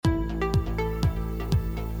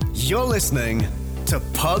You're listening to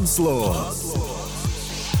Pod's Law.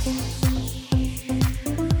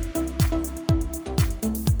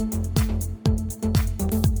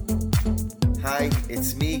 Hi,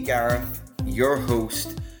 it's me, Gareth, your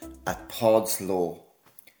host at Pod's Law.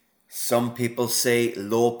 Some people say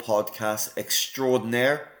law podcast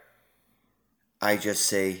extraordinaire. I just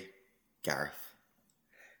say Gareth.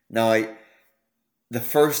 Now, the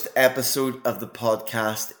first episode of the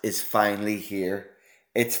podcast is finally here.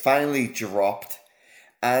 It's finally dropped.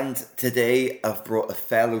 And today I've brought a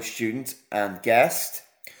fellow student and guest.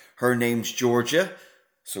 Her name's Georgia.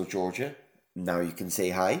 So Georgia, now you can say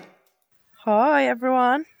hi. Hi,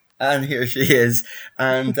 everyone. And here she is.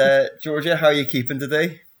 And Georgia, how are you keeping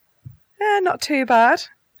today? Not too bad.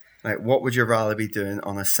 Right, what would you rather be doing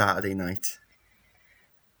on a Saturday night?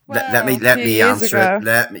 Well, let me answer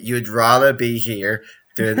it. You'd rather be here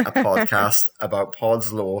doing a podcast about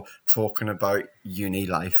Pod's Law, talking about uni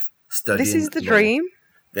life, studying. This is the law. dream.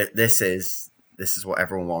 This is what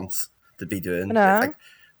everyone wants to be doing. I know.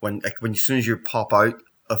 When as soon as you pop out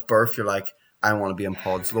of birth, you're like, I want to be in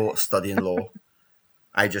Pod's Law, studying law.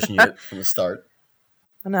 I just knew it from the start.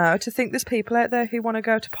 I know. To think there's people out there who want to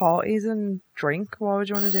go to parties and drink. Why would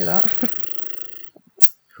you want to do that?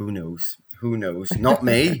 Who knows? Not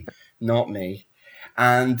me. Not me.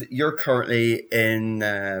 And you're currently in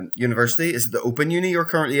university. Is it the Open Uni you're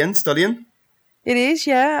currently in, studying? It is,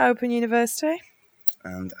 yeah. Open University.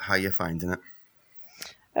 And how are you finding it?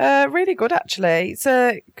 Really good, actually.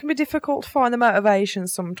 It can be difficult to find the motivation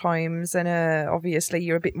sometimes, and obviously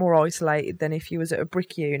you're a bit more isolated than if you was at a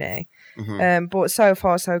brick uni. Mm-hmm. But so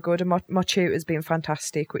far, so good. And my tutor's been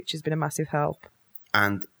fantastic, which has been a massive help.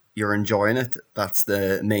 And you're enjoying it? That's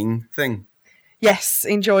the main thing? Yes,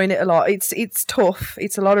 enjoying it a lot. It's tough.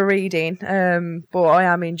 It's a lot of reading, but I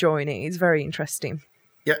am enjoying it. It's very interesting.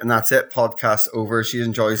 Yeah, and that's it. Podcast over. She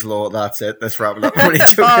enjoys law. That's it. Let's wrap it up.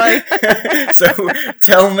 Bye. So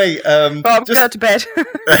tell me. I'm going to bed.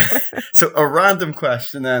 So a random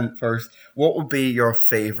question then first. What would be your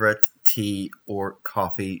favourite tea or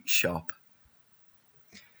coffee shop?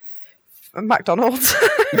 McDonald's.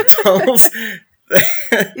 McDonald's?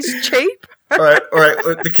 It's cheap. All right,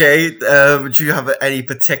 okay. Would you have any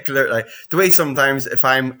particular, like, the way sometimes if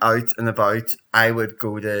I'm out and about, I would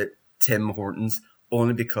go to Tim Hortons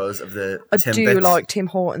only because of the Timbits. I do like Tim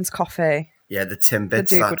Hortons coffee. Yeah, the Timbits.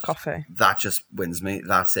 They do good coffee. That just wins me.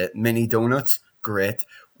 That's it. Mini donuts, great.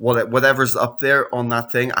 Whatever's up there on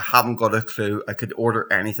that thing, I haven't got a clue. I could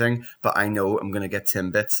order anything, but I know I'm going to get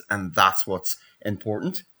Timbits, and that's what's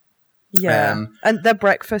important. Yeah, and their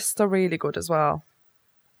breakfasts are really good as well.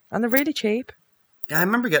 And they're really cheap. Yeah, I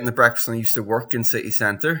remember getting the breakfast when I used to work in city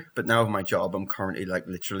centre, but now with my job, I'm currently like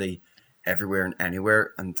literally everywhere and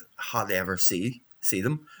anywhere and hardly ever see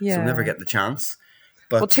them. Yeah. So I never get the chance.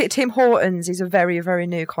 But well, Tim Hortons is a very, very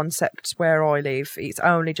new concept where I live. It's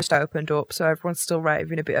only just opened up, so everyone's still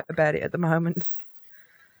raving a bit about it at the moment.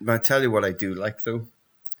 But I tell you what I do like though.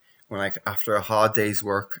 When after a hard day's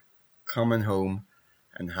work, coming home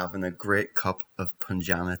and having a great cup of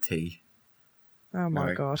Punjana tea. Oh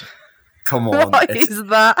my God. Come on. What is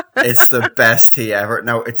that? It's the best tea ever.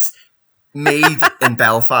 Now, it's made in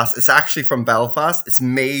Belfast. It's actually from Belfast. It's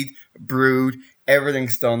made, brewed,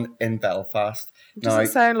 everything's done in Belfast. It doesn't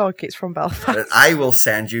sound like it's from Belfast. I will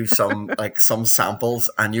send you some samples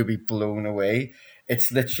and you'll be blown away.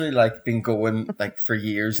 It's literally like been going like for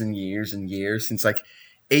years and years and years, since like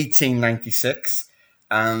 1896.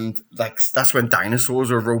 And like that's when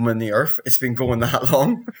dinosaurs were roaming the earth. It's been going that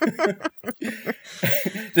long.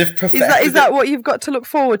 Is that what you've got to look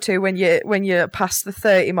forward to when you're past the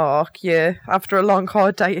 30 mark? After a long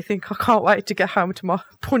hard day, you think, I can't wait to get home to my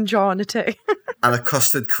Punjana tea. And a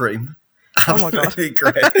custard cream. Oh my God. Great.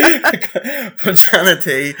 Punjana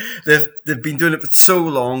tea. They've been doing it for so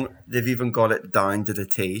long, they've even got it down to the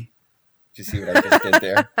T. Did you see what I just did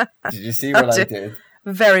there? Did you see what I did?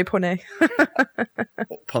 Very punny.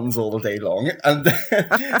 Puns all day long. And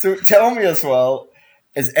so tell me as well,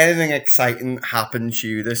 has anything exciting happened to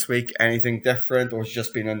you this week? Anything different, or has it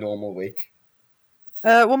just been a normal week?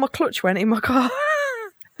 Well, my clutch went in my car.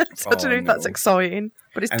 So I don't know if that's exciting,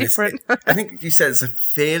 but it's different. I think you said it's a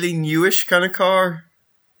fairly newish kind of car.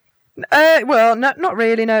 Well, not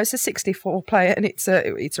really. No, it's a 64 plate, and it's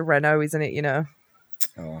a Renault, isn't it? You know.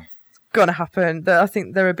 Oh. Gonna happen. I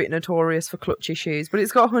think they're a bit notorious for clutch issues, but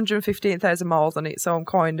it's got 115,000 miles on it, so I'm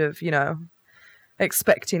kind of,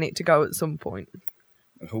 expecting it to go at some point.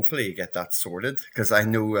 Hopefully you get that sorted, because I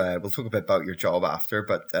know we'll talk a bit about your job after,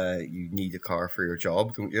 but you need a car for your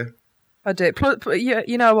job, don't you? I do.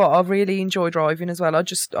 You know what? I really enjoy driving as well.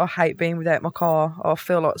 I hate being without my car. I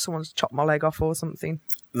feel like someone's chopped my leg off or something.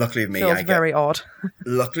 Luckily with me, Feels very odd.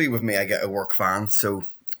 Luckily with me, I get a work van, so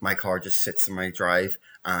my car just sits in my drive,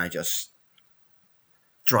 and I just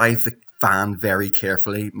drive the van very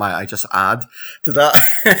carefully. I just add to that.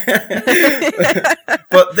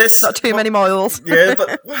 But this not too many miles. Yeah,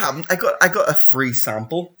 but what happened? I got a free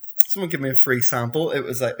sample. Someone gave me a free sample. It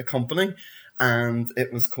was like a company, and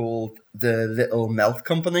it was called the Little Melt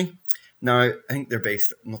Company. Now, I think they're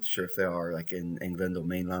based, I'm not sure if they are like in England or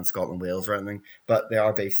mainland Scotland, Wales or anything, but they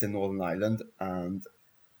are based in Northern Ireland, and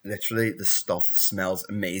literally the stuff smells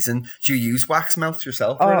amazing. Do you use wax melts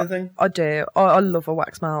yourself or anything? I do. I love a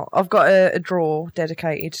wax melt. I've got a drawer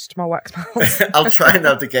dedicated to my wax melts. I'll try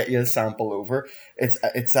now to get you a sample over.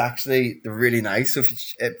 It's actually really nice. So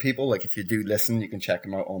if people, like, if you do listen, you can check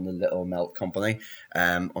them out on the Little Melt Company,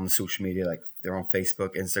 on the social media, like they're on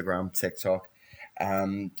Facebook, Instagram, TikTok.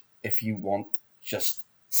 If you want just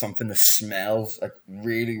something that smells like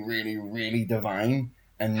really, really, really divine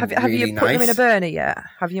and have really you put nice. them in a burner yet?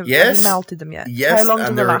 Have you melted them yet? Yes. How long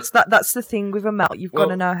do they last? That's the thing with a melt. You've got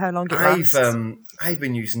to know how long it lasts. I've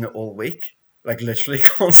been using it all week, like literally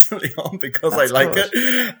constantly on, because That's I like good.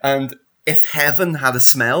 it. And if heaven had a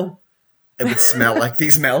smell, it would smell like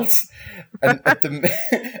these melts. And at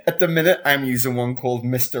the minute, I'm using one called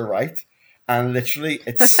Mr. Right. And literally,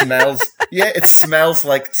 it smells, it smells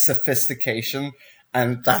like sophistication,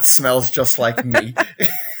 and that smells just like me.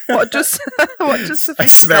 What does sophistication I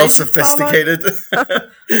smell sophisticated.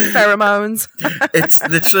 Pheromones. It's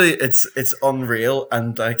literally, it's unreal,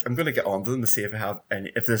 and like I'm gonna get onto them to see if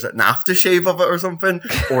there's an aftershave of it or something,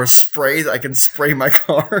 or a spray that I can spray my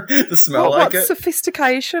car to smell like it. What's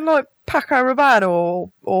sophistication, like Paco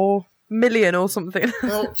Rabanne or Million or something?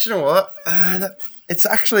 Well, do you know what? It's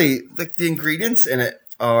actually, like, the ingredients in it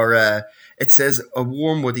are, it says a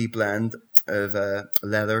warm woody blend of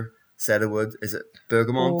leather, cedarwood. Is it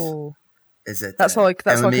bergamot? Ooh. Is it that's like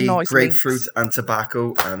a nice grapefruit mix. And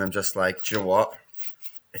tobacco? And I'm just like, do you know what?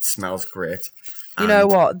 It smells great. You know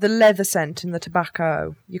what? The leather scent and the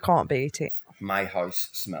tobacco, you can't beat it. My house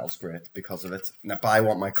smells great because of it. Now, but I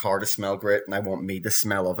want my car to smell great, and I want me to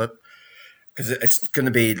smell of it. Because it's going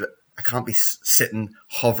to be... I can't be sitting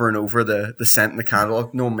hovering over the scent in the candle.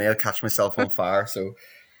 No way, I'll catch myself on fire. So,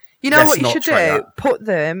 you know what you should do? That. Put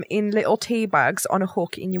them in little tea bags on a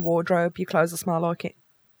hook in your wardrobe. Your clothes will smell like it.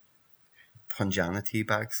 Punjana tea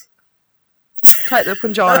bags. Take the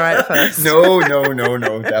punjana out first. No,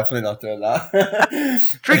 definitely not doing that.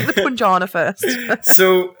 Drink the punjana first.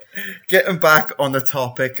 So, getting back on the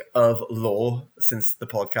topic of law, since the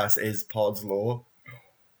podcast is Pod's Law,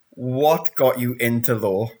 what got you into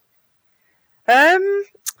law?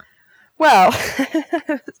 Well,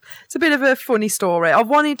 it's a bit of a funny story. I've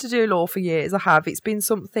wanted to do law for years. I have. It's been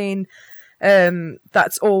something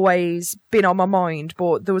that's always been on my mind.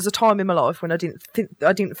 But there was a time in my life when I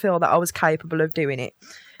didn't feel that I was capable of doing it,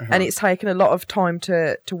 and it's taken a lot of time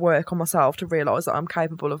to work on myself to realise that I'm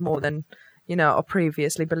capable of more than I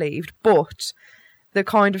previously believed. But the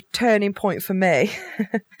kind of turning point for me.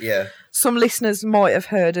 Yeah. Some listeners might have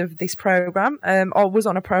heard of this program. I was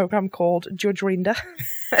on a program called Judge Rinder,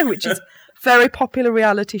 which is a very popular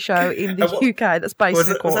reality show in the UK that's based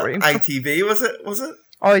in a courtroom. Was it ITV, was it?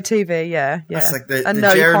 ITV, yeah. That's like the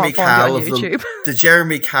Jeremy Kyle of the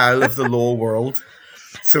Jeremy Kyle of the law world.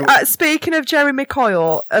 So, speaking of Jeremy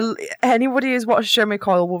Kyle, anybody who's watched Jeremy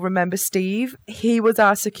Kyle will remember Steve. He was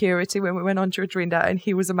our security when we went on Judge Rinder, and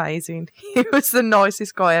he was amazing. He was the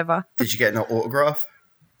nicest guy ever. Did you get an autograph?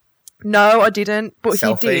 No, I didn't, but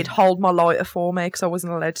Selfie? He did hold my lighter for me because I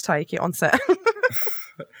wasn't allowed to take it on set.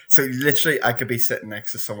 So literally, I could be sitting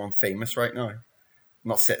next to someone famous right now.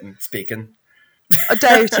 Not sitting, speaking. I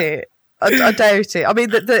doubt it. I doubt it. I mean,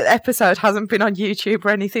 the episode hasn't been on YouTube or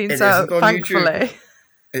anything, so thankfully... YouTube.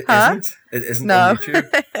 It isn't? It isn't on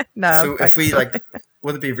YouTube? No. So if we,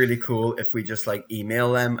 would it be really cool if we just,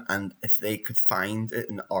 email them, and if they could find it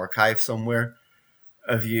in the archive somewhere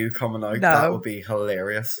of you coming out, that would be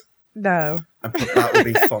hilarious. No. And that would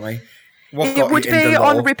be funny. It would be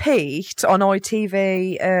on repeat on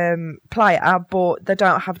ITV Player, but they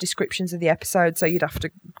don't have descriptions of the episode, so you'd have to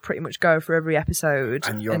pretty much go through every episode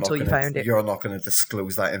until you found it. You're not going to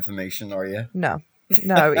disclose that information, are you? No,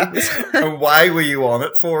 it was... And why were you on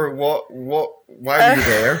it for? Why were you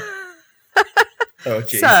there? Oh,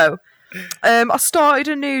 jeez. So, I started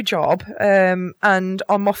a new job, and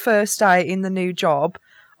on my first day in the new job,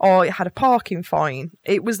 I had a parking fine.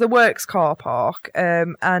 It was the works car park,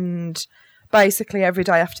 and basically every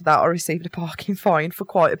day after that I received a parking fine for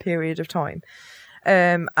quite a period of time.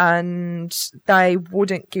 and they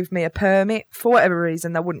wouldn't give me a permit. For whatever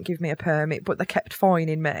reason, they wouldn't give me a permit, but they kept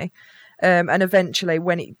fining me. And eventually,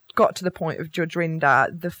 when it got to the point of Judge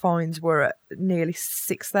Rinder, the fines were at nearly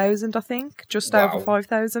 6,000, I think, just over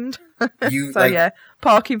 5,000. So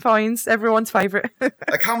parking fines, everyone's favourite.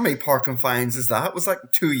 Like, how many parking fines is that? It was like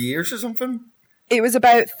 2 years or something? It was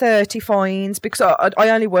about 30 fines because I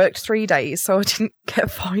only worked 3 days, so I didn't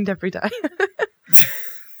get fined every day.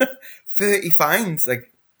 30 fines? Like,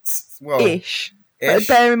 well... Ish. But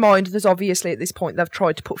bear in mind, there's obviously at this point they've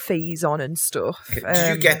tried to put fees on and stuff. Okay.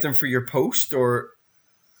 Did you get them for your post, or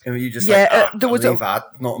were you just there was that,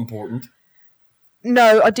 not important?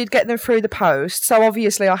 No, I did get them through the post. So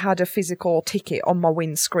obviously I had a physical ticket on my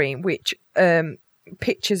windscreen, which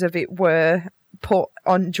pictures of it were put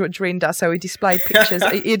on Judge Rinder. So he displayed pictures.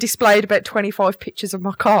 He displayed about 25 pictures of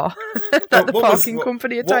my car that the parking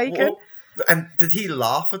company had taken. And did he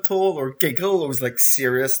laugh at all or giggle, or was like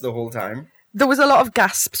serious the whole time? There was a lot of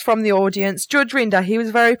gasps from the audience. Judge Rinder, he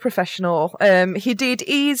was very professional.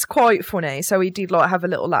 He's quite funny, so he did like have a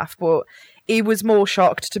little laugh, but he was more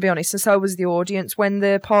shocked, to be honest, and so was the audience when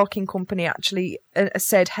the parking company actually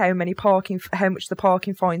said how much the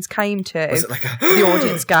parking fines came to. Was it like the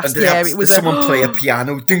audience gasped. It was. Did someone play a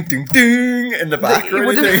piano, ding ding ding, in the back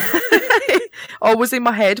or anything? I was in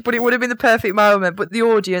my head, but it would have been the perfect moment. But the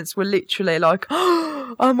audience were literally like,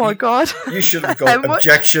 "Oh my god!" You should have got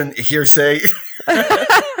objection, hearsay.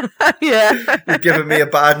 Yeah, you're giving me a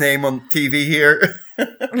bad name on TV here.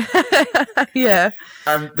 Yeah,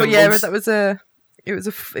 the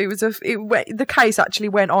case actually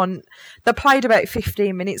went on. They played about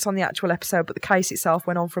 15 minutes on the actual episode, but the case itself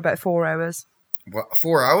went on for about 4 hours. What,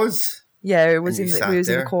 4 hours? Yeah, we was in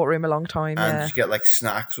the courtroom a long time. And did you get like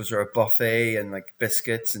snacks? Was there a buffet and like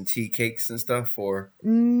biscuits and tea cakes and stuff? Or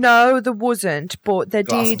no, there wasn't. But they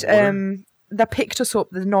did. They picked us up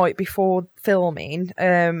the night before filming.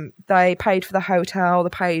 They paid for the hotel. They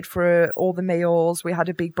paid for all the meals. We had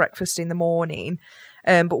a big breakfast in the morning.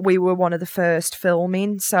 But we were one of the first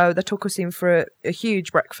filming, so they took us in for a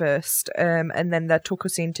huge breakfast. And then they took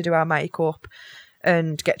us in to do our makeup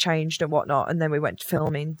and get changed and whatnot, and then we went to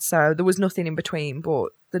filming. So there was nothing in between,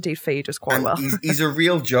 but they did feed us quite well. He's a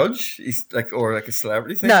real judge. He's like, or like a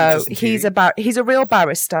celebrity thing. No, he's a real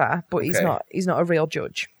barrister, but he's not a real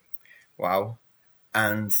judge. Wow.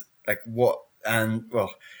 And like what? And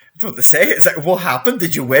well, I don't know what to say. It's like, what happened?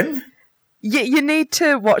 Did you win? You need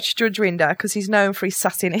to watch Judge Rinder because he's known for his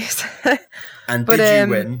sassiness. And did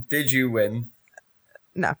you win? Did you win?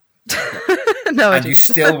 No. No, and you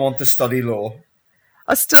still want to study law?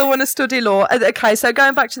 I still want to study law. Okay, so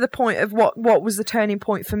going back to the point of what was the turning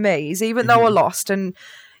point for me is even though I lost, and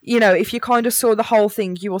you know, if you kind of saw the whole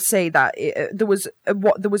thing, you will see that there was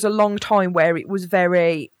a long time where it was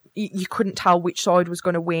very, you couldn't tell which side was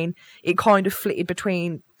going to win. It kind of flitted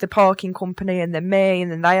between the parking company and then me,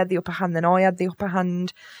 and then they had the upper hand, then I had the upper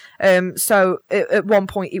hand. So at one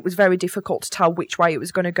point it was very difficult to tell which way it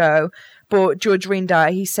was going to go. But Judge Rinder,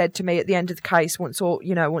 he said to me at the end of the case, once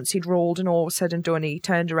he'd ruled and all was said and done, he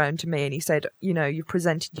turned around to me and he said, you know, you've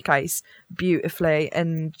presented your case beautifully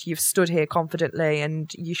and you've stood here confidently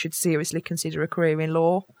and you should seriously consider a career in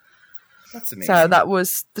law. That's amazing. So that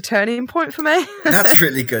was the turning point for me. That's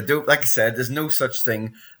really good. Like I said, there's no such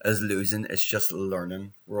thing as losing. It's just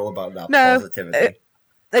learning. We're all about that positivity.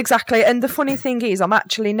 Exactly. And the funny thing is, I'm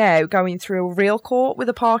actually now going through a real court with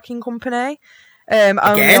a parking company.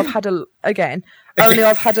 I've had a again. Do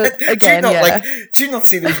you not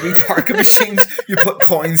see these wee parking machines? You put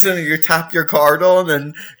coins in and you tap your card on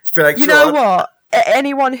and be like, you know what?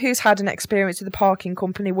 Anyone who's had an experience with a parking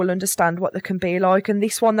company will understand what they can be like. And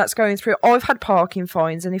this one that's going through, I've had parking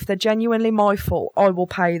fines, and if they're genuinely my fault, I will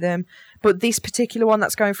pay them. But this particular one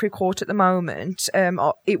that's going through court at the moment,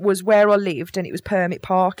 it was where I lived and it was permit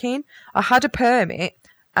parking. I had a permit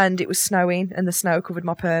and it was snowing and the snow covered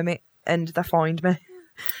my permit and they fined me.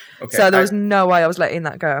 Okay, so there was no way I was letting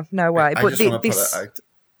that go. No way. I just want to put it out.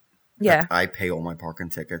 Yeah. I pay all my parking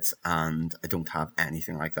tickets and I don't have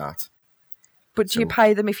anything like that. But do you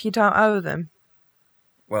pay them if you don't owe them?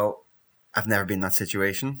 Well, I've never been in that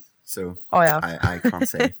situation, so I have. I can't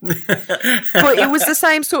say. But it was the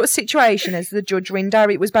same sort of situation as the Judge Rinder.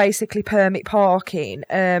 It was basically permit parking.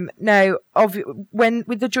 Now,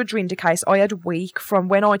 with the Judge Rinder case, I had a week from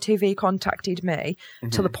when ITV contacted me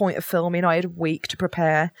to the point of filming. I had a week to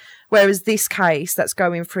prepare. Whereas this case that's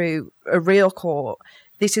going through a real court,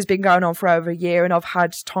 this has been going on for over a year, and I've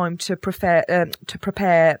had time to prepare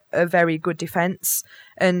a very good defence.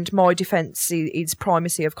 And my defence is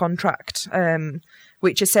primacy of contract,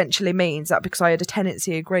 which essentially means that because I had a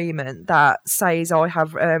tenancy agreement that says I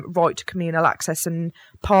have right to communal access and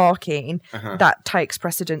parking, that takes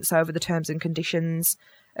precedence over the terms and conditions.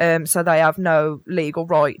 So they have no legal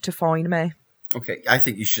right to fine me. Okay, I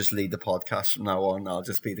think you should just lead the podcast from now on. I'll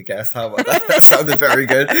just be the guest. How about that? That sounded very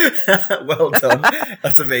good. Well done.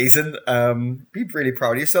 That's amazing. Be really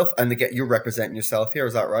proud of yourself. And you're representing yourself here,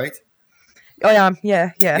 is that right? I am,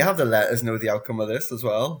 yeah. You have to let us know the outcome of this as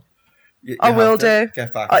well. You I will do.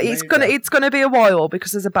 Get back it's gonna be a while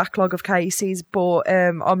because there's a backlog of cases, but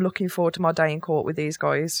I'm looking forward to my day in court with these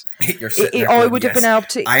guys. I would have been able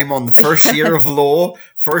to. I'm on the first year of law,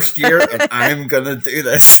 and I'm gonna do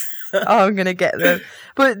this. I'm going to get them.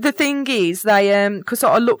 But the thing is, they because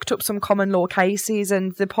I looked up some common law cases,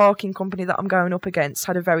 and the parking company that I'm going up against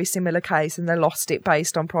had a very similar case, and they lost it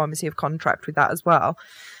based on primacy of contract with that as well.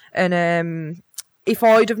 And if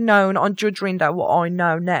I'd have known on Judge Rinder what I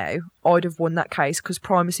know now, I'd have won that case because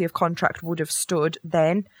primacy of contract would have stood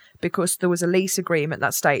then, because there was a lease agreement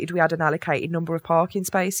that stated we had an allocated number of parking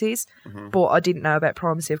spaces, but I didn't know about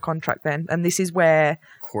primacy of contract then. And this is where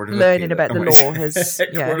learning about the law has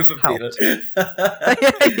helped.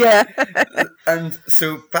 Yeah. And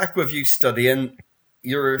so back with you studying,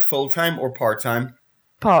 you're full-time or part-time?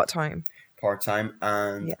 Part-time. Part-time.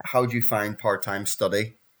 And how do you find part-time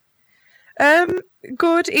study?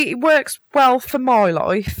 Good. It works well for my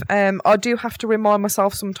life. I do have to remind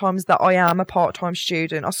myself sometimes that I am a part-time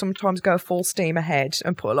student. I sometimes go full steam ahead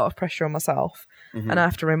and put a lot of pressure on myself. And I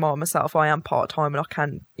have to remind myself I am part-time, and I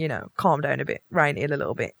can, calm down a bit, rein it in a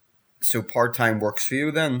little bit. So part-time works for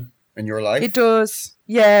you then in your life? It does.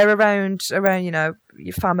 Yeah, around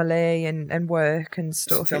your family and work and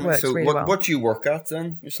stuff. So it works really well. What do you work at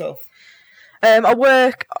then yourself? I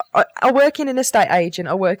work in an estate agent.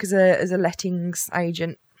 I work as a lettings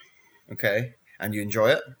agent. Okay. And you enjoy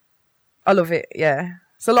it? I love it, yeah.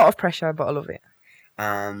 It's a lot of pressure, but I love it.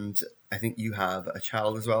 And I think you have a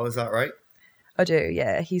child as well, is that right? I do,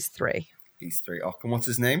 yeah. He's 3. He's 3. Oh, and what's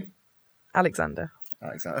his name? Alexander.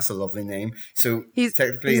 That's a lovely name. So he's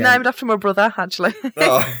named after my brother, actually.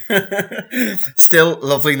 Oh, still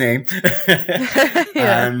lovely name.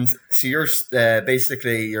 Yeah. And so you're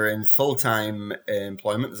you're in full-time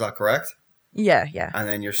employment, is that correct? Yeah. And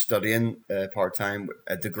then you're studying part-time,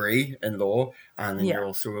 a degree in law, and then you're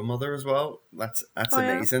also a mother as well. That's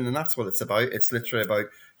amazing, and that's what it's about. It's literally about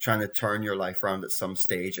trying to turn your life around at some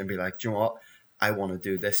stage and be like, do you know what? I want to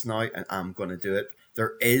do this now, and I'm going to do it.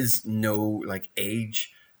 There is no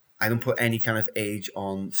age. I don't put any kind of age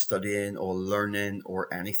on studying or learning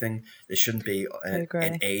or anything. There shouldn't be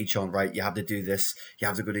an age on, right, you have to do this. You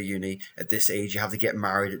have to go to uni at this age. You have to get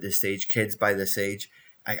married at this age. Kids by this age.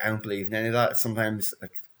 I don't believe in any of that. Sometimes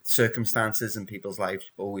circumstances in people's lives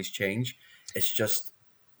always change. It's just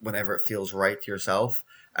whenever it feels right to yourself.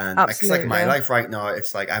 And it's like my life right now,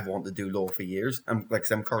 it's like I've wanted to do law for years. I'm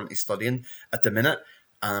currently studying at the minute,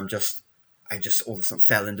 and I just all of a sudden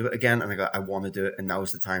fell into it again, and I want to do it, and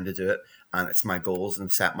now's the time to do it, and it's my goals, and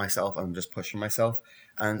I've set myself, and I'm just pushing myself,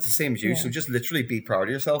 and it's the same as you. So just literally be proud of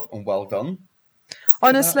yourself, and well done.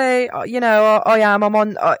 Honestly, I am. I'm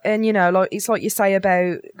on, and it's like you say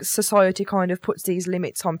about society kind of puts these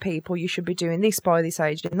limits on people. You should be doing this by this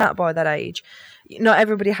age, doing that by that age. Not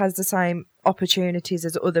everybody has the same opportunities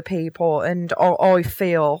as other people, and I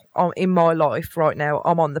feel in my life right now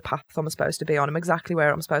I'm on the path I'm supposed to be on. I'm exactly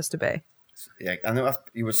where I'm supposed to be. Yeah, I know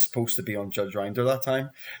you were supposed to be on Judge Rinder that time.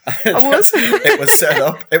 I was. It was set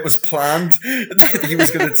up. It was planned. He was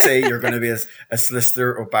going to say you're going to be a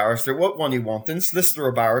solicitor or barrister. What one you wanting? Solicitor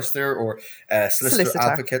or barrister, or solicitor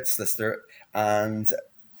advocate, solicitor? And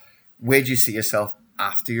where do you see yourself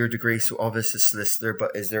after your degree? So obviously solicitor,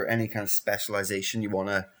 but is there any kind of specialisation you want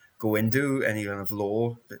to go into? Any kind of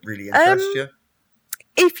law that really interests you?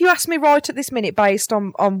 If you ask me right at this minute, based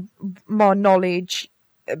on my knowledge,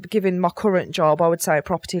 given my current job, I would say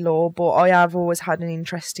property law, but I have always had an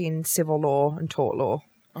interest in civil law and tort law.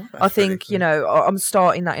 Oh, I think, cool. I'm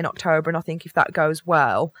starting that in October, and I think if that goes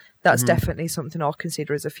well, that's definitely something I'll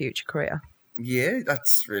consider as a future career. Yeah,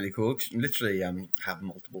 that's really cool. Literally have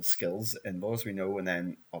multiple skills in law, as we know, and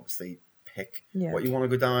then obviously pick what you want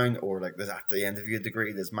to go down, or there's at the end of your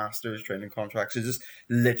degree, there's masters, training contracts. There's just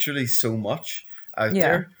literally so much out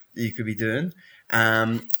there that you could be doing.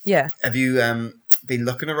 Have you been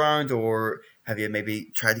looking around, or have you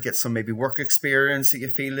maybe tried to get some maybe work experience that you're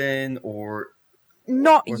feeling, or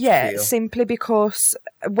Not What's yet, your feel? simply because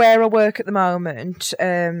where I work at the moment,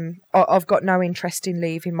 I've got no interest in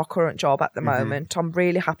leaving my current job at the moment. I'm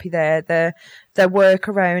really happy there. Their work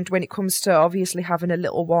around when it comes to obviously having a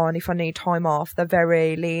little one, if I need time off, they're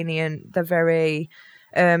very lenient. They're very,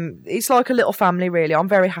 it's like a little family, really. I'm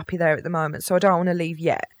very happy there at the moment, so I don't want to leave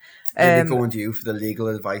yet. They'll be going to you for the legal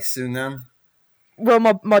advice soon then?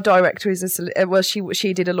 Well, my director is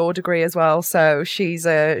she did a law degree as well, so she's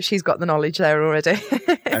got the knowledge there already.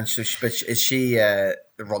 And so, but is she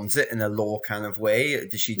runs it in a law kind of way?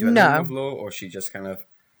 Does she do anything No. with law, or she just kind of?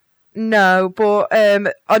 No, but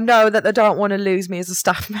I know that they don't want to lose me as a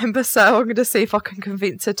staff member, so I'm going to see if I can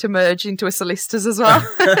convince her to merge into a solicitor's as well.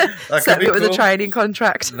 Set me up with a training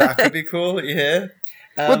contract. That could be cool, yeah.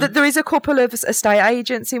 Well, there is a couple of estate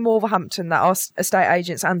agents in Wolverhampton that are estate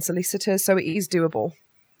agents and solicitors, so it is doable.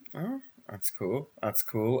 Oh, that's cool. That's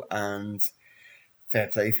cool. And fair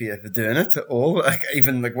play for you for doing it all. Like,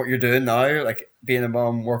 even like what you're doing now, like being a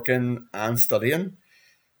mom, working and studying.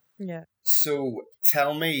 Yeah. So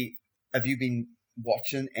tell me, have you been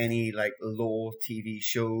watching any like law TV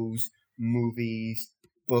shows, movies,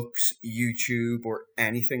 books, YouTube, or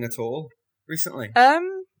anything at all recently?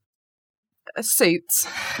 Suits.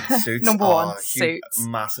 Suits. Number one, huge, Suits.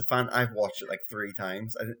 massive fan. I've watched it like 3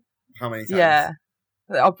 times. How many times? Yeah.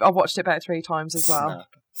 I've watched it about 3 times as well.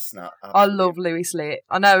 Snap. I love Louis Slitt.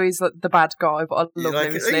 I know he's the bad guy, but I love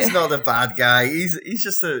Louis Slitt. He's not a bad guy. He's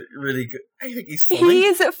just a really good. I think he's funny. He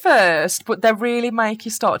is at first, but they really make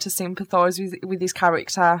you start to sympathise with his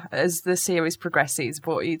character as the series progresses.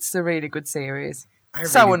 But it's a really good series.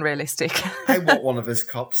 So unrealistic. I want one of his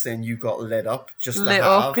cups saying "You got lit up" just to lit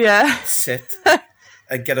up, yeah. Sit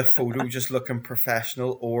and get a photo just looking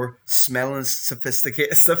professional or smelling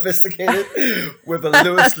sophisticated with a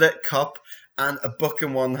Louis Lit cup and a book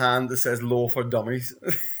in one hand that says "Law for Dummies."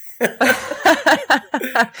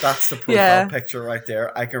 That's the profile picture right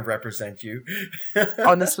there. I can represent you.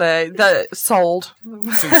 Honestly, sold.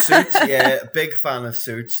 So Suits, yeah, big fan of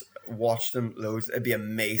Suits. Watch them loads. It'd be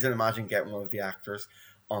amazing. Imagine getting one of the actors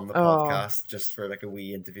on the podcast just for like a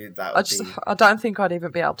wee interview. I don't think I'd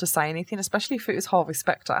even be able to say anything, especially if it was Harvey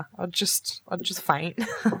Specter. I'd just faint.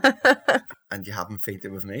 And you haven't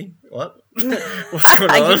fainted with me? What? What's going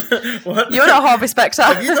on? What? You're not Harvey Specter.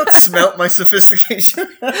 Have you not smelt my sophistication?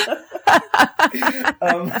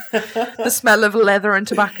 The smell of leather and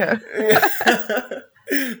tobacco.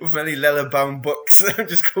 With many leather-bound books. I'm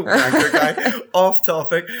just called Anchor Guy. Off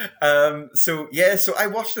topic. So I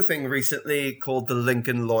watched a thing recently called The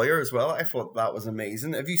Lincoln Lawyer as well. I thought that was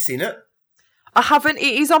amazing. Have you seen it? I haven't.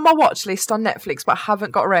 It is on my watch list on Netflix, but I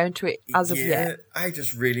haven't got around to it as of yet. I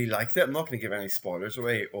just really liked it. I'm not going to give any spoilers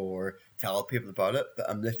away or tell people about it, but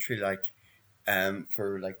I'm literally like,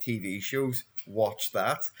 for like TV shows, watch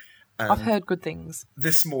that. I've heard good things.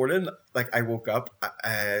 This morning, like I woke up,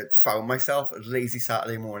 I found myself a lazy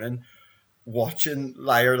Saturday morning watching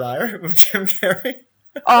Liar Liar with Jim Carrey.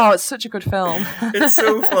 Oh, it's such a good film. It's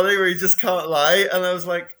so funny where you just can't lie. And I was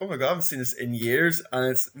like, oh my God, I haven't seen this in years. And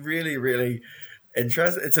it's really, really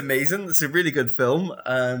interesting. It's amazing. It's a really good film.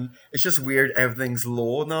 It's just weird. Everything's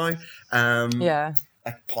law now. Yeah.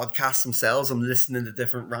 Like podcasts themselves. I'm listening to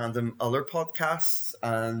different random other podcasts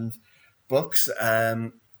and books.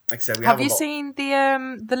 Like I said, have you seen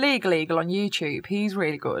the Legal Eagle on YouTube? He's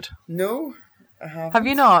really good. No, I haven't. Have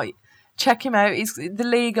you not? Check him out. He's the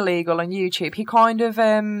Legal Eagle on YouTube. He kind of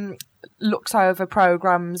looks over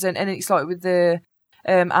programs and it's like with the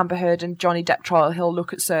Amber Heard and Johnny Depp trial. He'll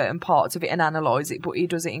look at certain parts of it and analyse it, but he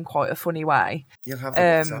does it in quite a funny way. You'll have to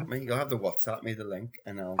WhatsApp me. You'll have to WhatsApp me the link,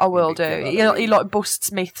 and I will do. He like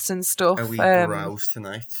busts myths and stuff. A wee browse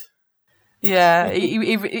tonight. Yeah,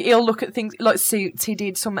 he'll look at things like Suits. He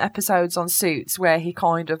did some episodes on Suits where he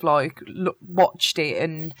kind of like watched it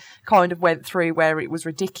and kind of went through where it was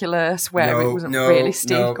ridiculous, where it wasn't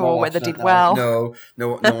realistic, or where they did well.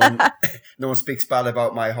 No one speaks bad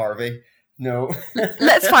about my Harvey. No.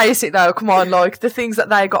 Let's face it though, come on, like the things that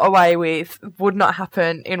they got away with would not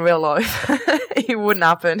happen in real life. It wouldn't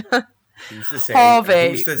happen.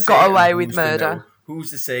 Harvey got away with murder. Who's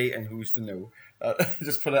to say and who's to know?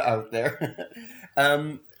 Just put it out there.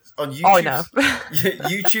 On YouTube, I know.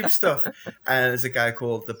 YouTube stuff. There's a guy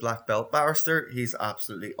called the Black Belt Barrister. He's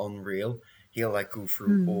absolutely unreal. He'll like go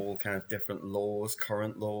through all kind of different laws,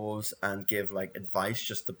 current laws, and give like advice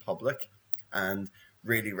just to public. And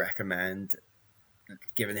really recommend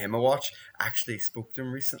giving him a watch. Actually spoke to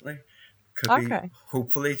him recently. Could be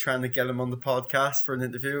hopefully trying to get him on the podcast for an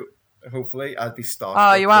interview. hopefully. I'd be starstruck.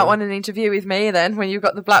 Oh, you won't want an interview with me then when you've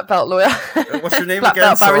got the black belt lawyer. What's your name black again?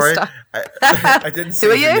 Belt Sorry. barrister. I didn't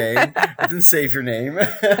save your name. I didn't save your name.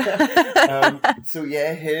 So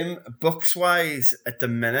yeah, him, books-wise at the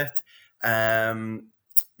minute,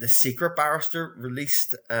 The Secret Barrister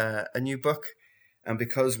released a new book. And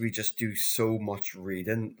because we just do so much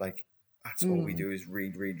reading, like that's all we do is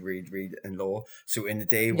read in law. So in the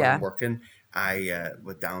day when I'm working, I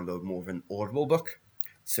would download more of an Audible book.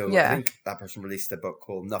 So I think that person released a book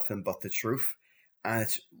called Nothing But the Truth. And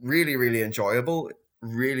it's really, really enjoyable.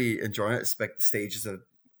 Really enjoying it. It's like the stages of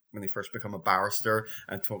when they first become a barrister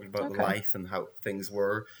and talking about the life and how things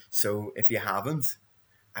were. So if you haven't,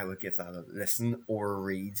 I would give that a listen or a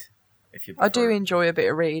read. If you prefer. I do enjoy a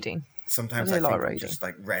bit of reading. Sometimes I think I've just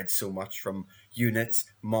like read so much from units,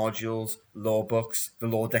 modules, law books, the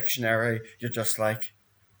law dictionary. You're just like,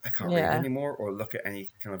 I can't read anymore or look at any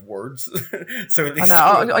kind of words. So at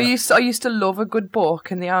least I used to love a good book,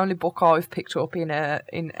 and the only book I've picked up in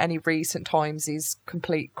any recent times is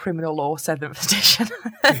Complete Criminal Law 7th edition.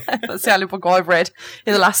 That's the only book I've read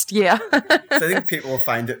in the last year. So I think people will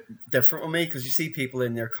find it different with me because you see people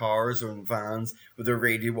in their cars or in vans with their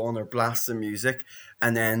radio on or blasting music,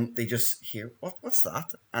 and then they just hear what's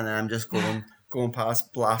that, and then I'm just going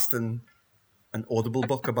past blasting an Audible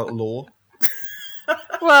book about law.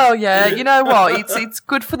 Well, yeah, you know what? It's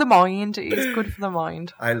good for the mind. It's good for the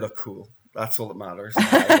mind. I look cool. That's all that matters.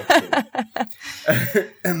 I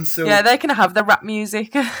look cool. So, yeah, they can have the rap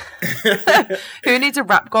music. Who needs a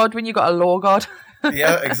rap god when you got a law god?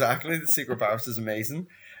 Yeah, exactly. The Secret Barrister is amazing.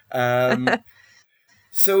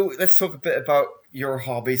 So let's talk a bit about your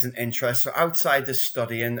hobbies and interests. So outside of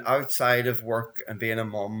studying, outside of work and being a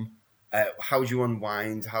mum, how do you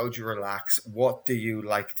unwind? How do you relax? What do you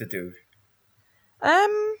like to do?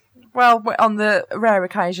 Well, on the rare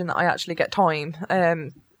occasion that I actually get time,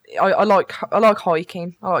 I like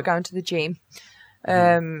hiking. I like going to the gym.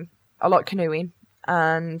 I like canoeing,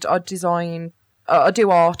 and I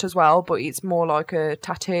do art as well, but it's more like a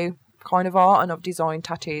tattoo kind of art, and I've designed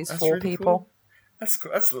tattoos for really people.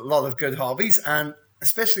 Cool. That's a lot of good hobbies, and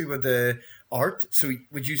especially with the art. So,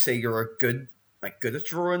 would you say you're good at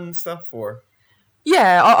drawing and stuff, or?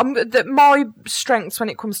 Yeah, my strengths when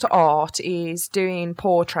it comes to art is doing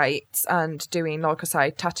portraits and doing, like I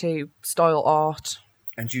say, tattoo style art.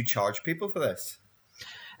 And do you charge people for this?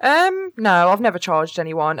 No, I've never charged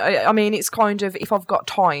anyone. I mean, it's kind of, if I've got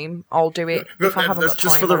time, I'll do it. If I haven't got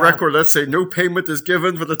just time, for the record, let's say no payment is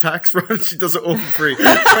given for the tax front. She does it all for free.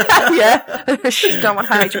 Yeah, don't want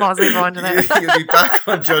HMRC reminding it. You'll be back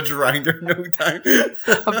on Judge Rinder in no time.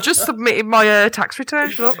 I've just submitted my tax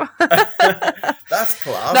return. Look. That's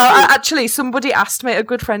class. No, actually, somebody asked me. A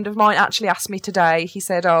good friend of mine actually asked me today. He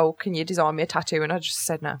said, "Oh, can you design me a tattoo?" And I just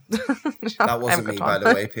said no. That wasn't me, by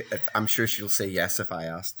the way. I'm sure she'll say yes if I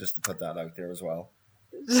ask. Just to put that out there as well.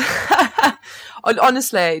 I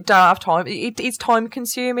honestly don't have time. It's time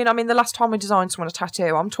consuming. I mean, the last time I designed someone a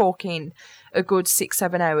tattoo, I'm talking a good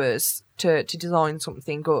 6-7 hours to design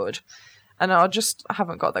something good. And I just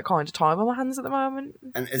haven't got that kind of time on my hands at the moment.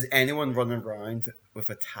 And is anyone running around with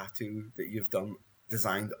a tattoo that you've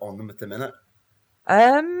designed on them at the minute?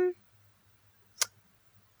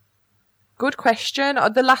 Good question.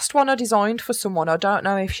 The last one I designed for someone, I don't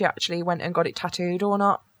know if she actually went and got it tattooed or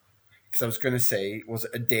not. Because I was going to say, was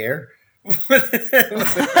it a dare?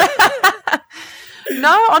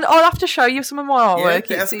 No, I'll have to show you some of my artwork.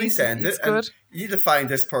 Yeah, definitely send it. It's good. You need to find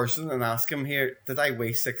this person and ask him here, did I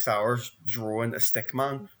waste 6 hours drawing a stick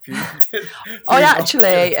man? I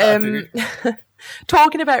actually,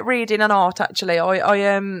 talking about reading and art, actually, I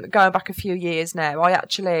am going back a few years now. I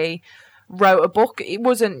actually wrote a book. It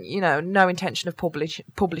wasn't, no intention of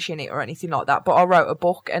publishing it or anything like that, but I wrote a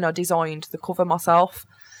book and I designed the cover myself.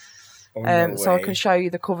 Oh, no so way. I can show you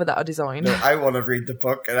the cover that I designed. No, I want to read the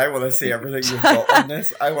book and I want to see everything you've got on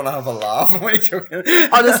this. I want to have a laugh. What are you joking?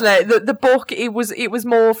 Honestly, the book, it was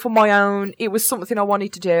more for my own. It was something I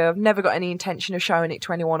wanted to do. I've never got any intention of showing it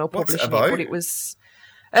to anyone or publishing it, but it was.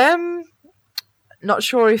 I'm not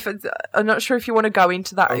sure if you want to go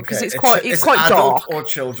into that because it's quite adult dark. Or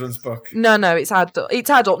children's book. No, it's adult. It's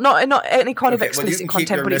adult. Not any kind of explicit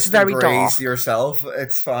content, but it's very dark. Yourself,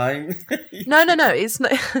 it's fine. No. It's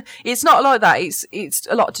not. It's not like that. It's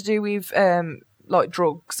a lot to do with like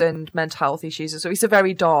drugs and mental health issues. So it's a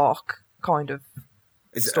very dark kind of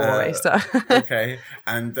story. So okay,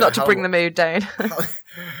 and not to bring the mood down.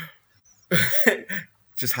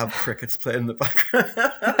 Just have crickets play in the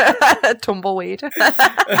background. Tumbleweed.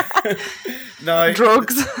 No,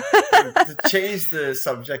 drugs. To change the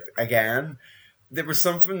subject again, there was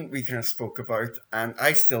something we kind of spoke about, and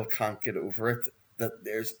I still can't get over it. that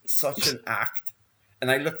there's such an act, and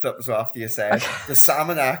I looked up as well after you said, the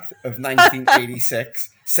Salmon Act of 1986,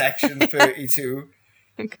 Section 32.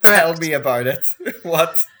 Correct. Tell me about it.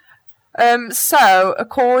 What? So,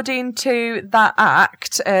 according to that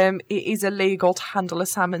act, it is illegal to handle a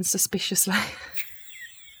salmon suspiciously.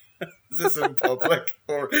 Is this in public,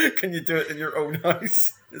 or can you do it in your own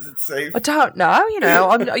house? Is it safe? I don't know.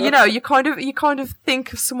 You kind of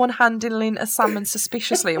think of someone handling a salmon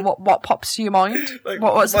suspiciously, and what pops to your mind? Like,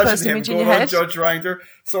 What's the first image in your head? Judge Rinder.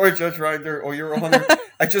 Sorry, Judge Rinder, or Your Honour.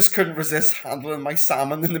 I just couldn't resist handling my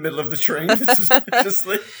salmon in the middle of the train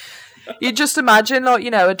suspiciously. You just imagine,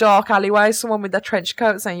 a dark alleyway, someone with their trench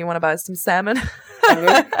coat saying, "You want to buy some salmon?" I don't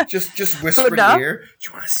know, just whisper in the ear. Do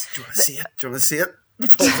you want to see it? Do you want to see it?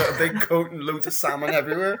 Pulls out a big coat and loads of salmon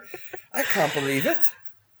everywhere. I can't believe it.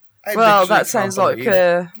 That sounds like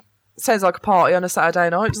a party on a Saturday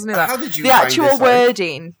night, doesn't it? How did you the find actual this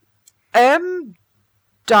wording? Don't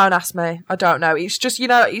ask me. I don't know. It's just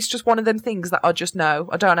it's just one of them things that I just know.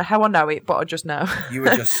 I don't know how I know it, but I just know. You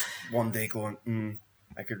were just one day going,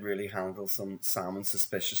 I could really handle some salmon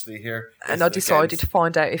suspiciously here. And I decided to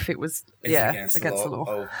find out if it was against the law.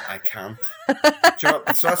 Oh, I can't. So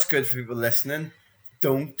that's good for people listening.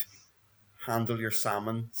 Don't handle your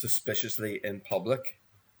salmon suspiciously in public.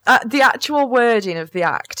 The actual wording of the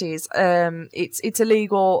act is it's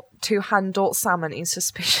illegal to handle salmon in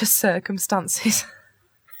suspicious circumstances.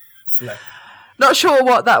 Flip. Not sure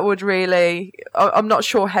what that would really... I'm not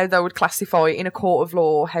sure how they would classify it in a court of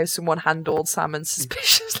law, how someone handled salmon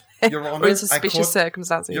suspiciously. Your Honour, or in suspicious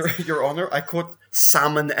circumstances. Your Honour, I caught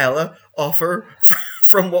salmonella off her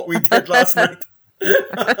from what we did last night.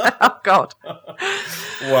 Oh, God.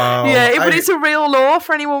 Wow. Yeah, but it's a real law,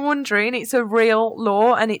 for anyone wondering. It's a real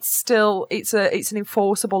law, and it's still... It's an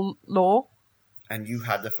enforceable law. And you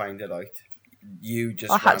had to find it out.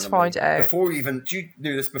 I had to find it out. You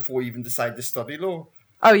knew this before you even decided to study law?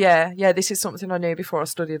 Oh, yeah. Yeah, this is something I knew before I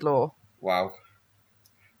studied law. Wow.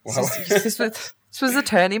 This was a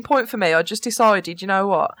turning point for me. I just decided, you know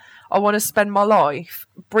what? I want to spend my life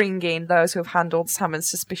bringing those who have handled salmon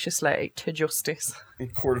suspiciously to justice. In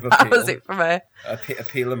court of appeal. That was it for me.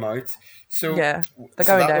 Appeal them out. So, yeah, they're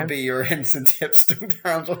going down. Would be your hints and tips. Don't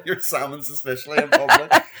handle your salmon suspiciously in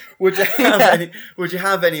public. Would you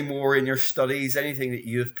have any more in your studies? Anything that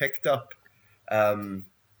you've picked up that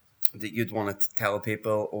you'd want to tell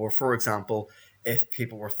people? Or, for example, if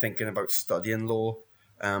people were thinking about studying law,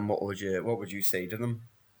 what would you say to them?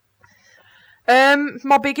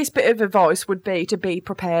 My biggest bit of advice would be to be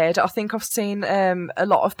prepared. I think I've seen a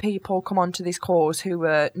lot of people come onto this course who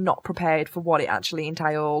were not prepared for what it actually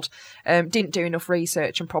entailed, didn't do enough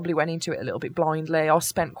research and probably went into it a little bit blindly. I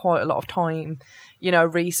spent quite a lot of time,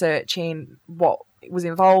 researching what was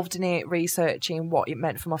involved in it, researching what it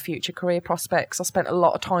meant for my future career prospects. I spent a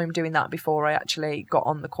lot of time doing that before I actually got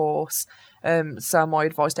on the course. So my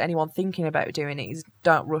advice to anyone thinking about doing it is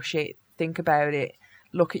don't rush it, think about it.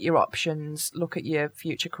 Look at your options, look at your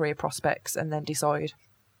future career prospects, and then decide.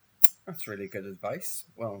 That's really good advice.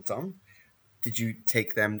 Well done. Did you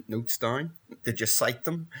take them notes down? Did you cite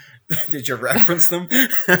them? Did you reference them?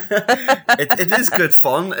 It is good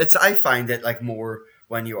fun. I find it more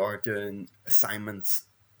when you are doing assignments.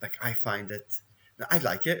 I find it. I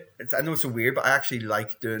like it. I know it's weird, but I actually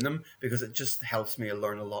like doing them because it just helps me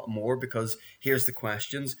learn a lot more. Because here's the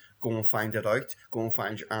questions. Go and find it out. Go and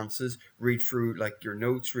find your answers. Read through your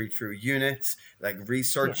notes. Read through units.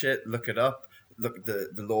 Research it. Look it up. Look at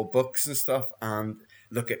the law books and stuff, and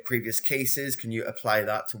look at previous cases. Can you apply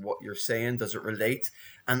that to what you're saying? Does it relate?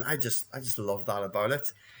 And I just love that about it.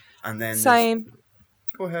 And then same.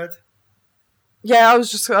 Go ahead. Yeah, I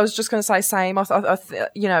was just going to say same.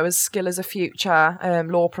 As skill as a future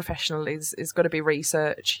law professional is got to be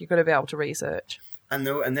research. You've got to be able to research. I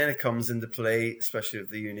know, and then it comes into play, especially with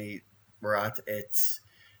the uni we're at. It's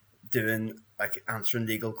doing answering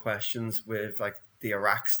legal questions with the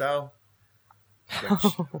Iraq style,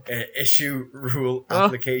 which issue, rule,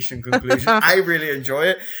 application, conclusion. I really enjoy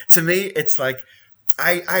it. To me, it's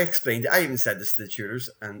I explained it. I even said this to the tutors,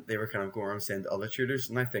 and they were kind of going around saying to other tutors,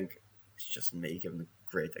 and I think it's just me giving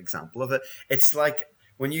a great example of it. It's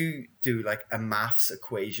when you do a maths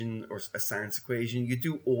equation or a science equation, you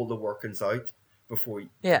do all the workings out before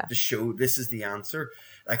to show this is the answer.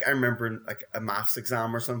 I remember in a maths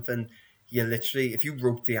exam or something, you literally, if you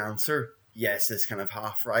wrote the answer, yes, it's kind of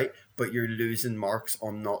half right, but you're losing marks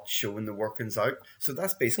on not showing the workings out. So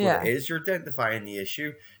that's basically what it is. You're identifying the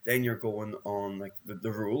issue, then you're going on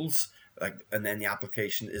the rules, and then the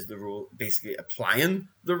application is the rule, basically applying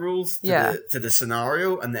the rules to the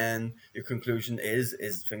scenario, and then your conclusion is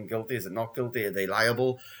Finn guilty, is it not guilty, are they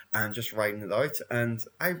liable, and just writing it out. And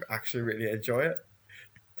I actually really enjoy it.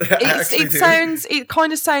 It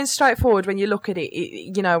kind of sounds straightforward when you look at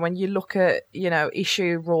it. When you look at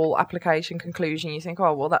issue, rule, application, conclusion, you think,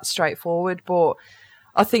 oh well, that's straightforward. But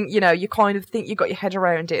I think you kind of think you got your head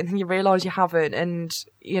around it, and then you realise you haven't. And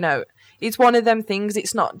it's one of them things.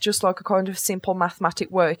 It's not just like a kind of simple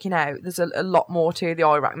mathematic working out. There's a lot more to the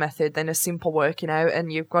IRAC method than a simple working out,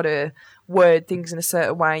 and you've got to word things in a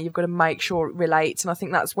certain way. You've got to make sure it relates, and I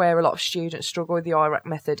think that's where a lot of students struggle with the IRAC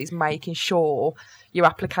method, is making sure your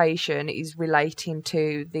application is relating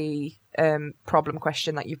to the problem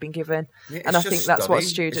question that you've been given. Yeah, and I think that's what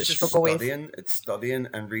students struggle with. It's studying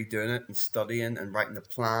and redoing it, and studying and writing the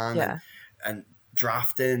plan, and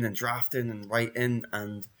drafting and writing,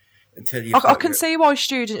 and until you. I can see why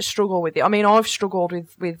students struggle with it. I mean, I've struggled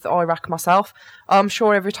with IRAC myself. I'm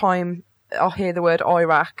sure every time I hear the word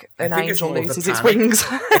IRAC, an angel loses its wings.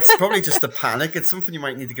 It's probably just a panic. It's something you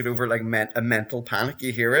might need to get over, like a mental panic.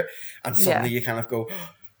 You hear it, and suddenly you kind of go,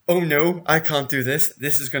 "Oh no, I can't do this.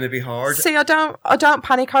 This is going to be hard." See, I don't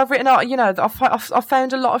panic over it, and I've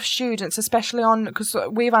found a lot of students, especially because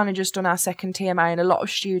we've only just done our second TMA, and a lot of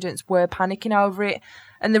students were panicking over it.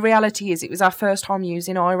 And the reality is, it was our first time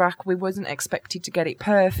using IRAC. We wasn't expected to get it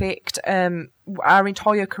perfect. Our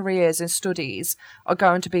entire careers and studies are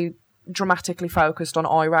going to be dramatically focused on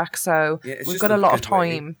IRAC, so we've got a lot of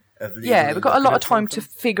time. We've got a lot of time to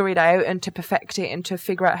figure it out and to perfect it and to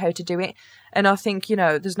figure out how to do it. And I think,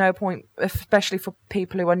 there's no point, especially for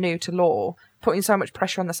people who are new to law, putting so much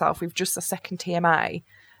pressure on themselves with just a second TMA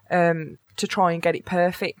to try and get it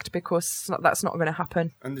perfect, because that's not going to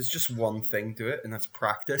happen. And there's just one thing to it, and that's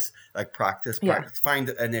practice. Like practice. Find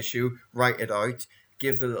an issue, write it out,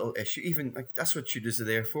 give the little issue. Even that's what tutors are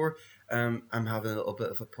there for. I'm having a little bit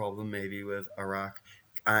of a problem maybe with IRAC.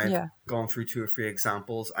 I've gone through 2 or 3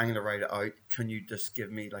 examples. I'm going to write it out. Can you just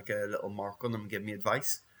give me like a little mark on them and give me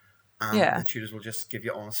advice? And the tutors will just give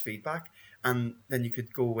you honest feedback. And then you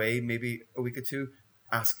could go away maybe a week or 2,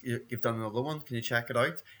 ask, you've done another one, can you check it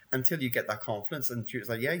out? Until you get that confidence, and the tutor's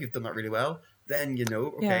like, yeah, you've done that really well. Then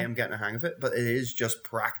I'm getting a hang of it. But it is just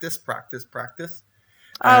practice.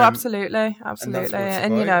 Oh, absolutely.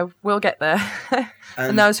 And we'll get there.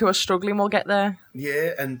 And those who are struggling will get there.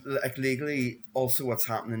 Yeah, and like legally, also what's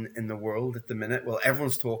happening in the world at the minute, well,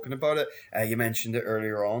 everyone's talking about it. You mentioned it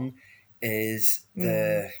earlier on, is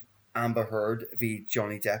the Amber Heard v.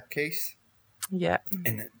 Johnny Depp case. Yeah.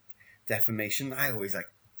 And defamation. I always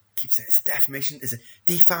keep saying, is it defamation? Is it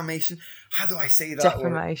defamation? How do I say that?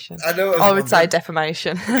 Defamation. I know. I would say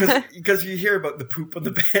defamation. Because you hear about the poop on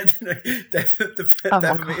the bed.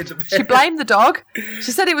 Defamated the bed. She blamed the dog.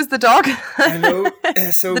 She said it was the dog. I know.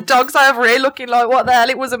 So the dog's over here looking like, what the hell?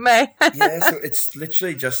 It wasn't me. So it's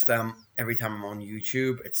literally just every time I'm on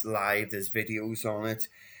YouTube, it's live. There's videos on it.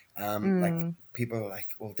 Like people are like,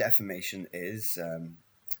 well, defamation is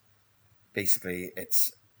basically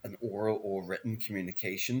it's an oral or written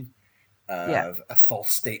communication of a false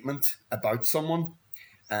statement about someone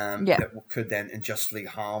that could then unjustly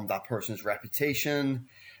harm that person's reputation,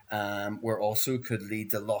 where also could lead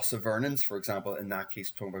to loss of earnings. For example, in that case,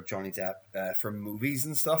 talking about Johnny Depp from movies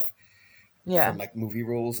and stuff, from like movie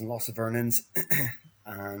roles and loss of earnings,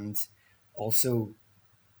 and also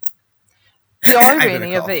the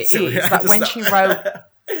irony of it is that when she wrote,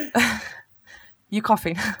 you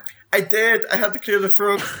coughing? I did. I had to clear the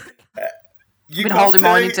throat. You've been holding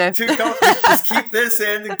mine in depth. Just keep this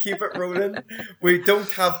in and keep it rolling. We don't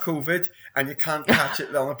have COVID, and you can't catch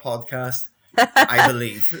it on a podcast, I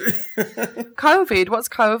believe. COVID? What's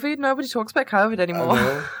COVID? Nobody talks about COVID anymore. I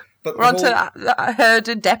know, but we're on to Heard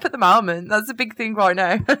and Depp at the moment. That's a big thing right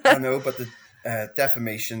now. I know, but the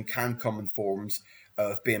defamation can come in forms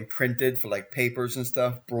of being printed for like papers and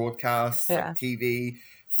stuff, broadcasts, like TV,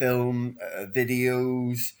 film,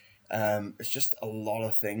 videos. It's just a lot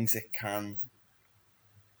of things it can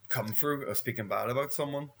come through of speaking bad about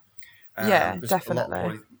someone. Definitely. A lot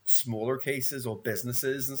probably smaller cases or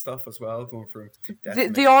businesses and stuff as well going through.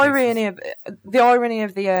 The irony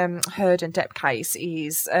of the Heard and Depp case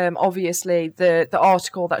is obviously the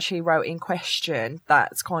article that she wrote in question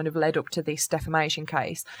that's kind of led up to this defamation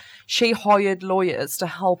case. She hired lawyers to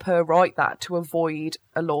help her write that to avoid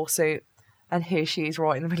a lawsuit. And here she is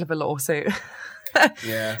right in the middle of a lawsuit.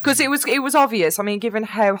 Yeah. Because it was obvious. I mean, given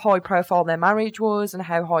how high profile their marriage was and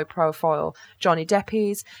how high profile Johnny Depp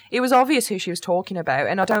is, it was obvious who she was talking about.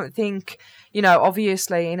 And I don't think,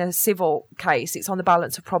 obviously in a civil case, it's on the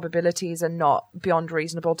balance of probabilities and not beyond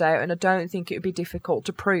reasonable doubt. And I don't think it would be difficult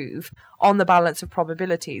to prove on the balance of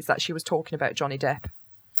probabilities that she was talking about Johnny Depp.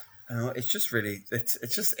 It's just really, it's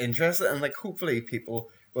just interesting. And like, hopefully people,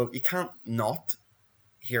 well, you can't not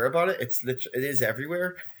hear about it. It is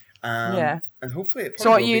everywhere. And hopefully it probably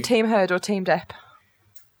So are you Team Heard or Team Depp?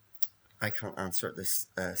 I can't answer at this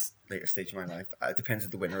later stage of my life. It depends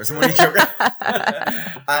on the winner. I'm only joking.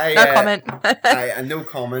 No comment. No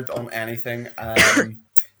comment on anything.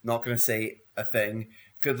 Not going to say a thing.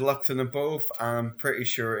 Good luck to them both. I'm pretty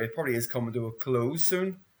sure it probably is coming to a close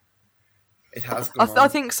soon. It has gone on. I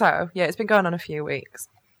think so. Yeah, it's been going on a few weeks.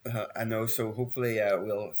 I know. So hopefully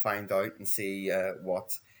we'll find out and see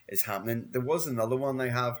what is happening. There was another one I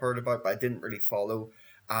have heard about, but I didn't really follow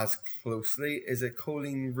as closely. Is it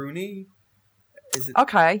Colleen Rooney? Is it?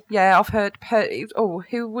 Okay, yeah, I've heard. Oh,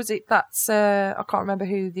 who was it? That's I can't remember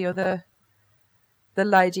who the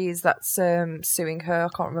lady is that's suing her.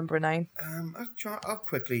 I can't remember her name. I'll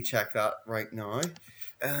quickly check that right now.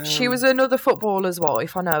 She was another footballer's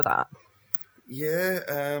wife. I know that.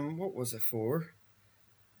 Yeah. What was it for?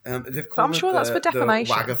 I'm sure that's for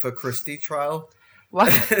defamation. The Wagatha Christie trial.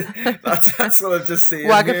 That's what I've just seen.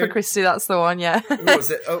 Wagatha Christie, that's the one, yeah. Who was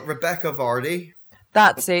it? Oh, Rebecca Vardy.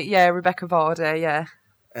 That's it, yeah, Rebecca Vardy, yeah.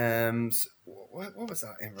 What was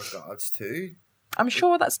that in regards to? I'm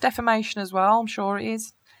sure that's defamation as well. I'm sure it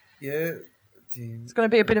is. Yeah. It's going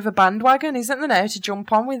to be a bit of a bandwagon, isn't there, now, to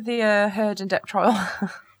jump on with the Heard and Depp trial?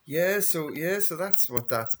 So that's what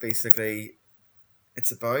that's basically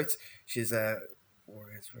it's about. She's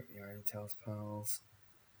Warriors for the Iron Tales Pals.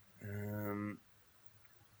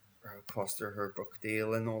 Cost her book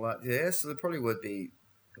deal and all that. Yeah, so there probably would be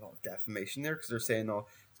a lot of defamation there because they're saying, "Oh,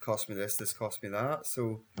 it's cost me this cost me that."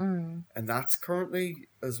 So, and that's currently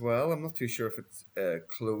as well. I'm not too sure if it's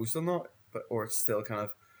closed or not, or it's still kind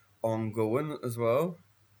of ongoing as well.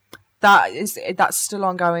 That's still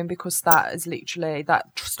ongoing because that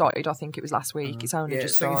started. I think it was last week. It's only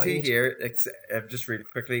just started. So you see here, just really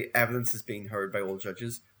quickly, evidence is being heard by all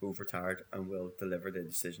judges who've retired and will deliver their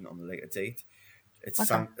decision on a later date. It's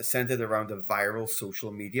centered around a viral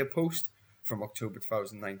social media post from October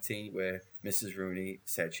 2019 where Mrs. Rooney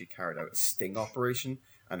said she carried out a sting operation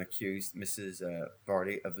and accused Mrs.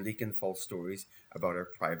 Vardy of leaking false stories about her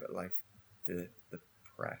private life to the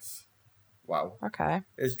press. Wow. Okay.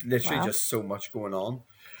 There's literally just so much going on.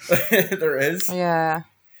 There is. Yeah.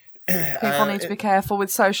 People need to be careful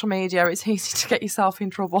with social media. It's easy to get yourself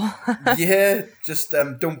in trouble. Yeah, just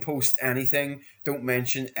don't post anything. Don't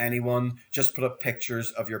mention anyone. Just put up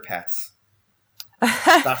pictures of your pets.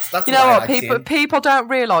 That's you know what? People don't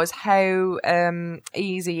realise how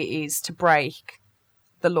easy it is to break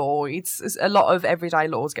the law. It's a lot of everyday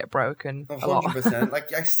laws get broken. 100%.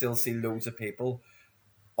 Like I still see loads of people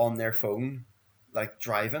on their phone, like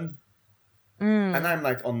driving. And I'm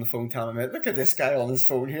like on the phone telling me, look at this guy on his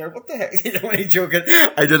phone here. What the heck? You know, when he's joking.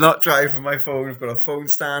 I do not drive with my phone. I've got a phone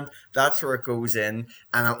stand. That's where it goes in.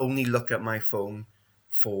 And I'll only look at my phone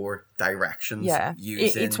for directions. Yeah.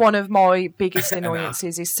 It's one of my biggest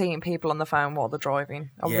annoyances is seeing people on the phone while they're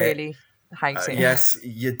driving. I really hate it. Yes,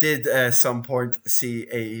 you did at some point see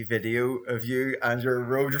a video of you and your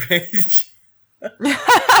road rage.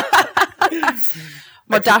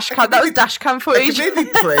 My dash cam. That was dash cam footage. I can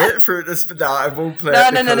maybe play it through this, but no, I won't play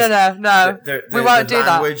it. No. We won't do that.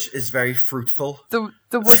 The language is very fruitful.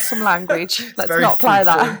 There was some language. Let's not play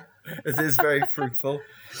that. It is very fruitful.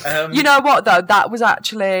 You know what, though? That was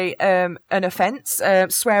actually an offence.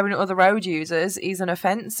 Swearing at other road users is an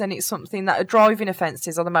offence, and it's something that driving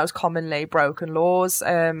offences are the most commonly broken laws.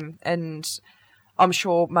 And I'm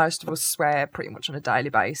sure most of us swear pretty much on a daily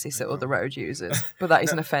basis at other road users, but that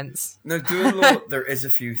is an offence. No, doing law, there is a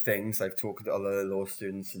few things, like talking to other law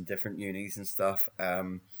students in different unis and stuff.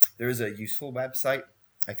 There is a useful website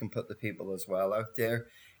I can put the people as well out there.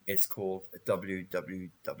 It's called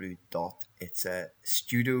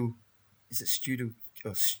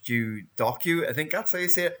Studocu? I think that's how you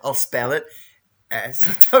say it. I'll spell it. So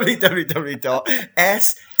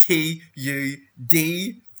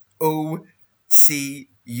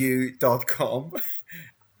www.studocu.com.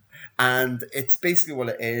 And it's basically what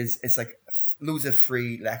it is. It's like loads of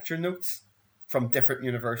free lecture notes from different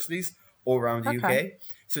universities all around the UK.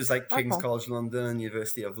 So it's like King's College London,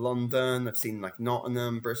 University of London. I've seen like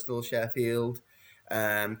Nottingham, Bristol, Sheffield,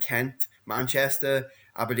 Kent, Manchester,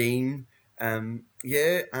 Aberdeen,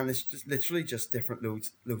 Yeah, and it's just literally just different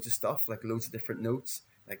loads of stuff, like loads of different notes.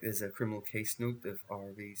 Like there's a criminal case note of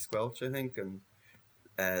R.V. Squelch, I think, and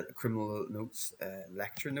criminal notes,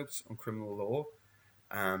 lecture notes on criminal law.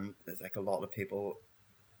 There's like a lot of people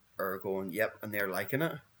are going, yep, and they're liking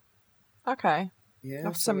it. Okay. Yeah,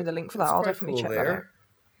 I'll send me the link for that. I'll definitely check that out.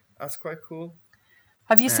 That's quite cool.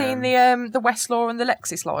 Have you seen the Westlaw and the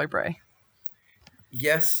Lexis Library?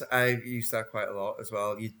 Yes, I've used that quite a lot as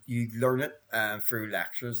well. You learn it through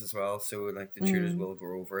lectures as well, so like the tutors will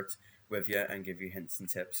go over it with you and give you hints and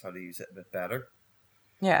tips how to use it a bit better.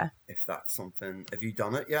 Yeah. If that's something, have you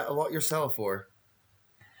done it yet a lot yourself, or?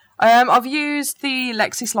 I've used the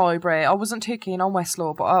Lexis Library. I wasn't too keen on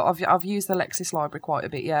Westlaw, but I've used the Lexis Library quite a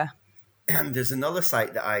bit. Yeah. And there's another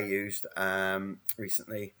site that I used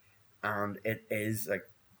recently, and it is like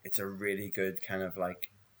it's a really good kind of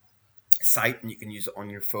like site, and you can use it on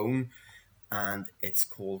your phone, and it's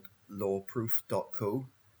called lawproof.co.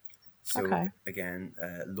 So again,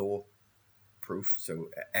 lawproof, so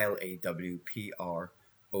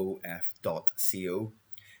lawprof.co.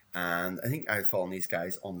 And I think I follow these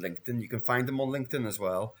guys on LinkedIn. You can find them on LinkedIn as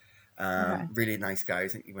well. Really nice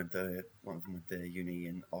guys. I think one of them went to uni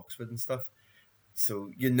in Oxford and stuff.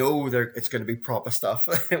 So it's going to be proper stuff.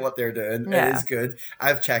 What they're doing, It is good.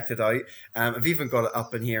 I've checked it out. I've even got it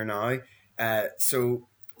up in here now. So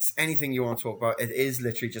anything you want to talk about, it is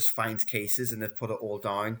literally just finds cases, and they've put it all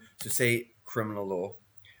down. So say criminal law,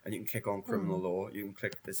 and you can click on criminal law. You can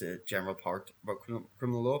click, there's a general part about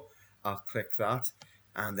criminal law. I'll click that,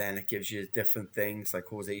 and then it gives you different things like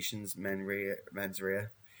causations, mens rea.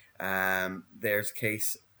 There's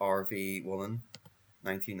case R.V. Woolen,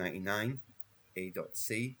 1999,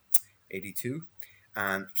 A.C. 82.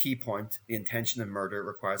 And key point, the intention of murder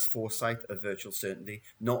requires foresight of virtual certainty,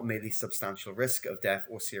 not merely substantial risk of death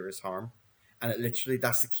or serious harm. And it literally,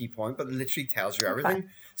 that's the key point, but it literally tells you everything. Okay.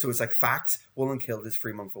 So it's like facts. Woolen killed his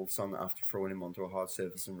 3-month-old son after throwing him onto a hard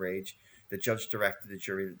surface in rage. The judge directed the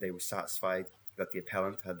jury that they were satisfied that the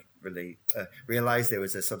appellant had realized there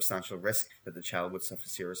was a substantial risk that the child would suffer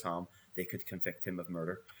serious harm. They could convict him of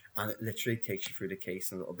murder. And it literally takes you through the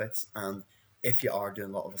case in little bits. And if you are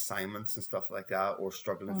doing a lot of assignments and stuff like that, or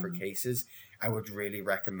struggling for cases, I would really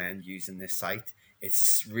recommend using this site.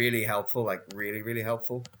 It's really helpful, like really, really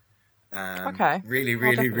helpful. Really,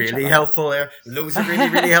 really, really helpful there. Loads of really,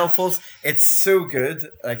 really helpfuls. It's so good.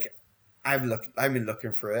 Like I've been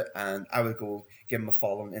looking for it, and I would go give them a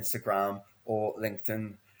follow on Instagram or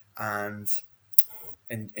LinkedIn and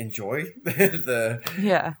enjoy the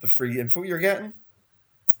free info you're getting.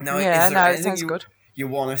 Now, it sounds good. You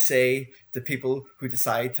want to say to people who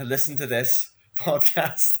decide to listen to this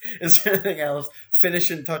podcast? Is there anything else?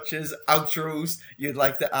 Finishing touches, outros you'd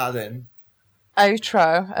like to add in?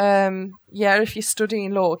 Outro. If you're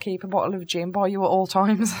studying law, keep a bottle of gin by you at all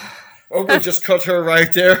times. Oh, we'll just cut her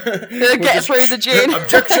right there. Get through the gin.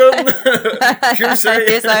 Objection.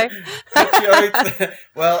 Cut you out.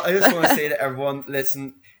 Well, I just want to say to everyone,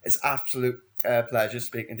 listen, it's absolute pleasure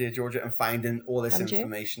speaking to you, Georgia, and finding all this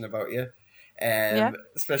information about you.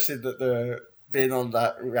 Especially the being on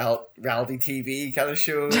that reality TV kind of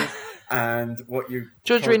show, and what you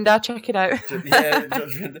Judge Rinder, check it out. Judge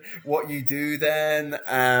Rinder, what you do then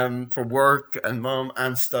for work and mum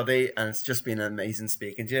and study, and it's just been amazing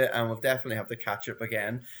speaking to you. And we'll definitely have to catch up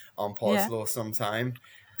again on Pod's Law sometime.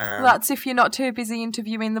 That's if you're not too busy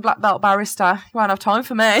interviewing the black belt barrister. You won't have time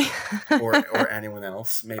for me. or anyone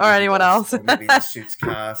else. Maybe or anyone else. Or maybe the Suits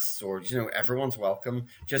cast, or everyone's welcome.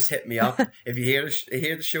 Just hit me up. If you hear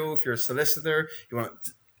the show, if you're a solicitor,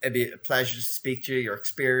 it'd be a pleasure to speak to you, your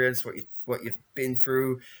experience, what you've been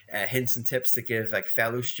through, hints and tips to give like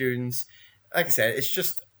fellow students. Like I said, it's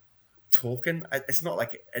just talking. It's not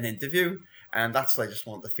like an interview, and that's what I just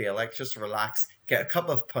want to feel like. Just relax, get a cup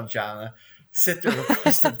of punjana, sit there with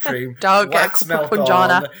custard cream, wax melt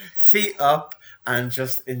on, feet up, and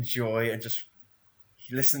just enjoy and just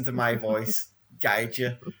listen to my voice guide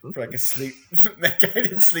you for like a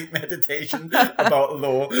guided sleep meditation about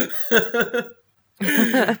law.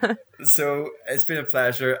 So it's been a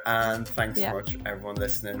pleasure, and thanks so much everyone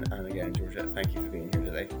listening. And again, Georgia, thank you for being here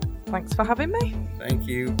today. Thanks for having me. Thank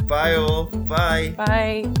you. Bye all. Bye.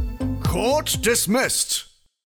 Bye. Court dismissed.